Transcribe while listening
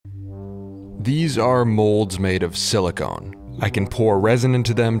These are molds made of silicone. I can pour resin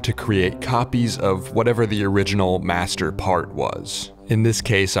into them to create copies of whatever the original master part was. In this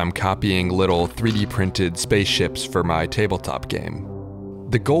case, I'm copying little 3D printed spaceships for my tabletop game.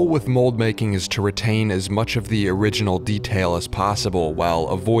 The goal with mold making is to retain as much of the original detail as possible while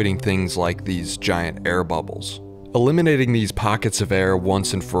avoiding things like these giant air bubbles. Eliminating these pockets of air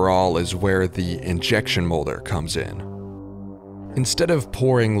once and for all is where the injection molder comes in. Instead of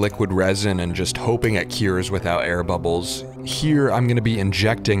pouring liquid resin and just hoping it cures without air bubbles, here I'm going to be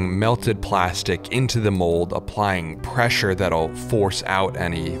injecting melted plastic into the mold, applying pressure that'll force out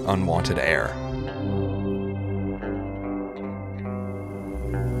any unwanted air.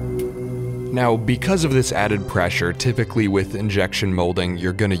 Now, because of this added pressure, typically with injection molding,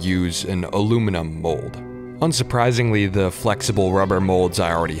 you're going to use an aluminum mold. Unsurprisingly, the flexible rubber molds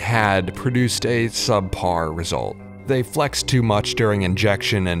I already had produced a subpar result. They flexed too much during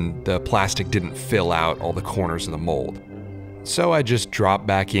injection and the plastic didn't fill out all the corners of the mold. So I just dropped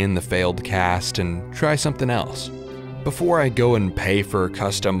back in the failed cast and try something else. Before I go and pay for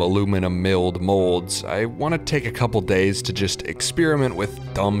custom aluminum milled molds, I want to take a couple days to just experiment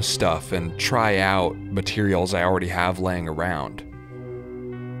with dumb stuff and try out materials I already have laying around.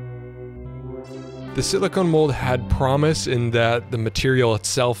 The silicone mold had promise in that the material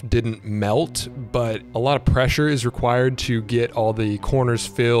itself didn't melt, but a lot of pressure is required to get all the corners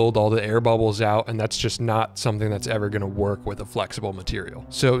filled, all the air bubbles out, and that's just not something that's ever going to work with a flexible material.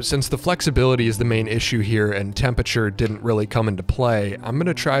 So since the flexibility is the main issue here and temperature didn't really come into play, I'm going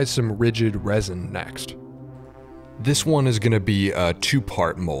to try some rigid resin next. This one is going to be a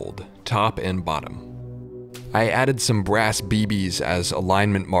two-part mold, top and bottom. I added some brass BBs as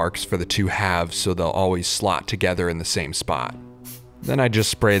alignment marks for the two halves so they'll always slot together in the same spot. Then I just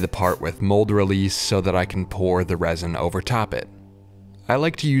spray the part with mold release so that I can pour the resin over top it. I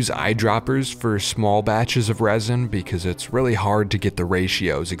like to use eyedroppers for small batches of resin because it's really hard to get the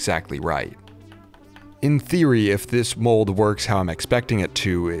ratios exactly right. In theory, if this mold works how I'm expecting it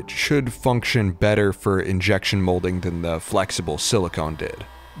to, it should function better for injection molding than the flexible silicone did.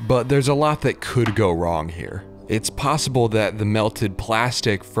 But there's a lot that could go wrong here. It's possible that the melted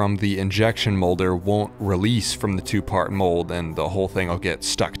plastic from the injection molder won't release from the two-part mold and the whole thing will get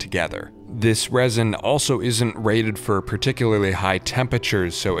stuck together. This resin also isn't rated for particularly high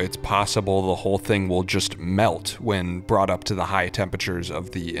temperatures, so it's possible the whole thing will just melt when brought up to the high temperatures of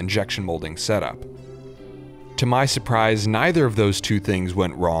the injection molding setup. To my surprise, neither of those two things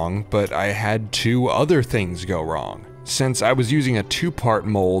went wrong, but I had two other things go wrong. Since I was using a two-part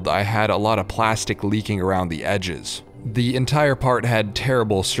mold, I had a lot of plastic leaking around the edges. The entire part had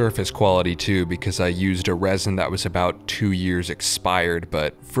terrible surface quality too because I used a resin that was about 2 years expired,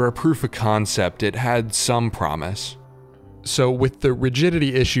 but for a proof of concept, it had some promise. So with the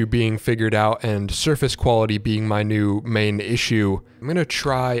rigidity issue being figured out and surface quality being my new main issue, I'm going to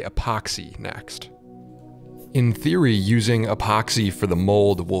try epoxy next. In theory, using epoxy for the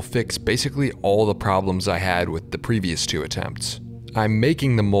mold will fix basically all the problems I had with the previous two attempts. I'm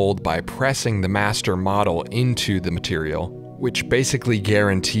making the mold by pressing the master model into the material, which basically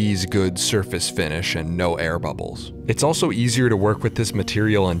guarantees good surface finish and no air bubbles. It's also easier to work with this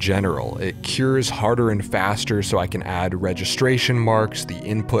material in general. It cures harder and faster so I can add registration marks, the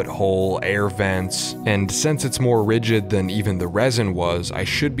input hole, air vents, and since it's more rigid than even the resin was, I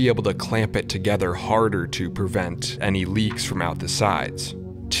should be able to clamp it together harder to prevent any leaks from out the sides.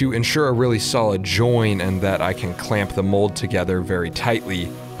 To ensure a really solid join and that I can clamp the mold together very tightly,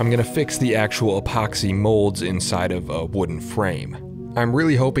 I'm going to fix the actual epoxy molds inside of a wooden frame. I'm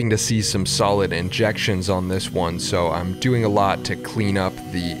really hoping to see some solid injections on this one, so I'm doing a lot to clean up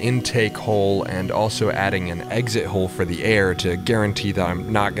the intake hole and also adding an exit hole for the air to guarantee that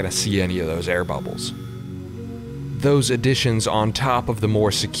I'm not going to see any of those air bubbles. Those additions on top of the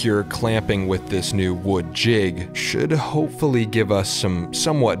more secure clamping with this new wood jig should hopefully give us some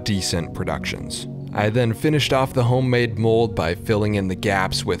somewhat decent productions. I then finished off the homemade mold by filling in the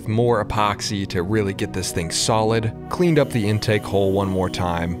gaps with more epoxy to really get this thing solid, cleaned up the intake hole one more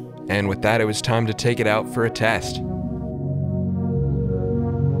time, and with that it was time to take it out for a test.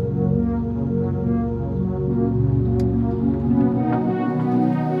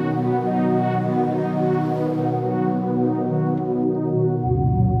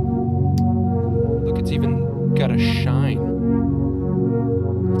 Look, it's even got a shine.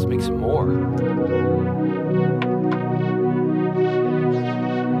 Let's make some more.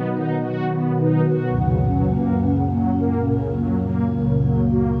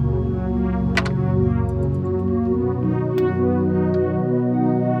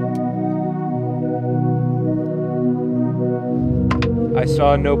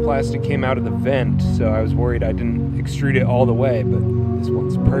 saw no plastic came out of the vent, so I was worried I didn't extrude it all the way, but this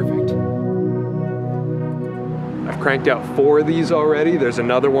one's perfect. I've cranked out 4 of these already. There's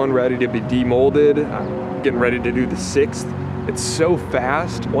another one ready to be demolded. I'm getting ready to do the 6th. It's so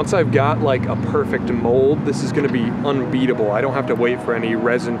fast. Once I've got like a perfect mold, this is gonna be unbeatable. I don't have to wait for any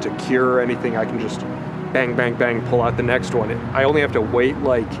resin to cure or anything. I can just bang, bang, bang, pull out the next one. I only have to wait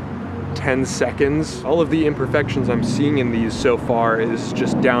like 10 seconds. All of the imperfections I'm seeing in these so far is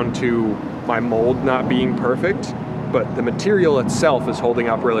just down to my mold not being perfect, but the material itself is holding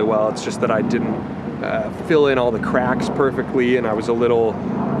up really well. It's just that I didn't fill in all the cracks perfectly, and I was a little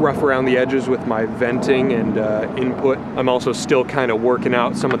rough around the edges with my venting and input. I'm also still kind of working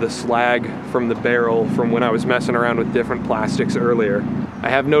out some of the slag from the barrel from when I was messing around with different plastics earlier. I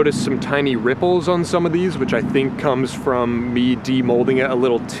have noticed some tiny ripples on some of these, which I think comes from me demolding it a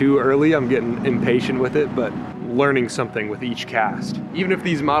little too early. I'm getting impatient with it, but learning something with each cast. Even if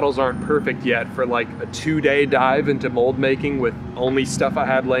these models aren't perfect yet, for like a 2-day dive into mold making with only stuff I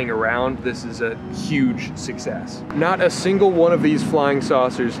had laying around, this is a huge success. Not a single one of these flying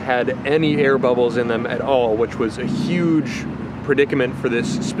saucers had any air bubbles in them at all, which was a huge predicament for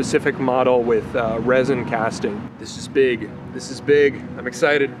this specific model with resin casting. This is big. This is big. I'm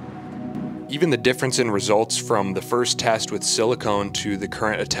excited. Even the difference in results from the first test with silicone to the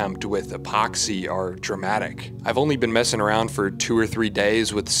current attempt with epoxy are dramatic. I've only been messing around for 2 or 3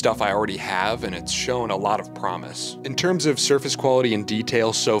 days with stuff I already have, and it's shown a lot of promise. In terms of surface quality and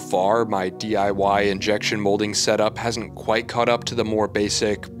detail so far, my DIY injection molding setup hasn't quite caught up to the more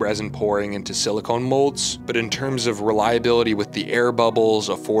basic resin pouring into silicone molds, but in terms of reliability with the air bubbles,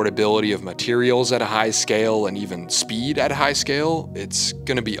 affordability of materials at a high scale, and even speed at a high scale, it's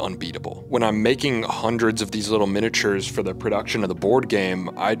gonna be unbeatable. When I'm making hundreds of these little miniatures for the production of the board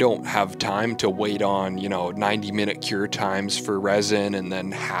game, I don't have time to wait on, 90-minute cure times for resin, and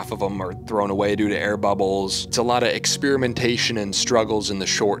then half of them are thrown away due to air bubbles. It's a lot of experimentation and struggles in the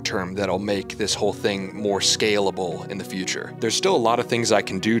short term that'll make this whole thing more scalable in the future. There's still a lot of things I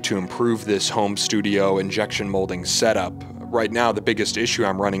can do to improve this home studio injection molding setup. Right now, the biggest issue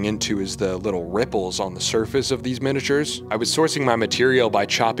I'm running into is the little ripples on the surface of these miniatures. I was sourcing my material by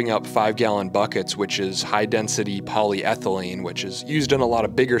chopping up 5-gallon buckets, which is high-density polyethylene, which is used in a lot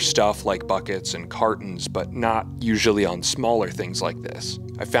of bigger stuff like buckets and cartons, but not usually on smaller things like this.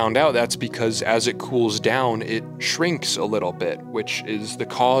 I found out that's because as it cools down, it shrinks a little bit, which is the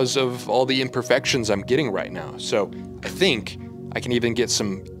cause of all the imperfections I'm getting right now. So I think I can even get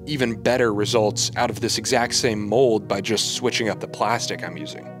some even better results out of this exact same mold by just switching up the plastic I'm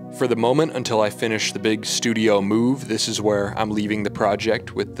using. For the moment, until I finish the big studio move, this is where I'm leaving the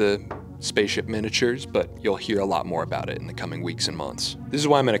project with the spaceship miniatures, but you'll hear a lot more about it in the coming weeks and months. This is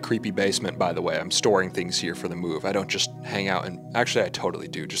why I'm in a creepy basement, by the way. I'm storing things here for the move. I don't just hang out in... Actually, I totally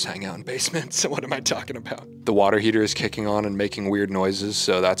do just hang out in basements, so what am I talking about? The water heater is kicking on and making weird noises,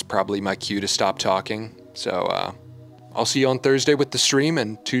 so that's probably my cue to stop talking. So, I'll see you on Thursday with the stream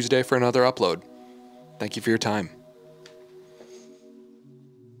and Tuesday for another upload. Thank you for your time.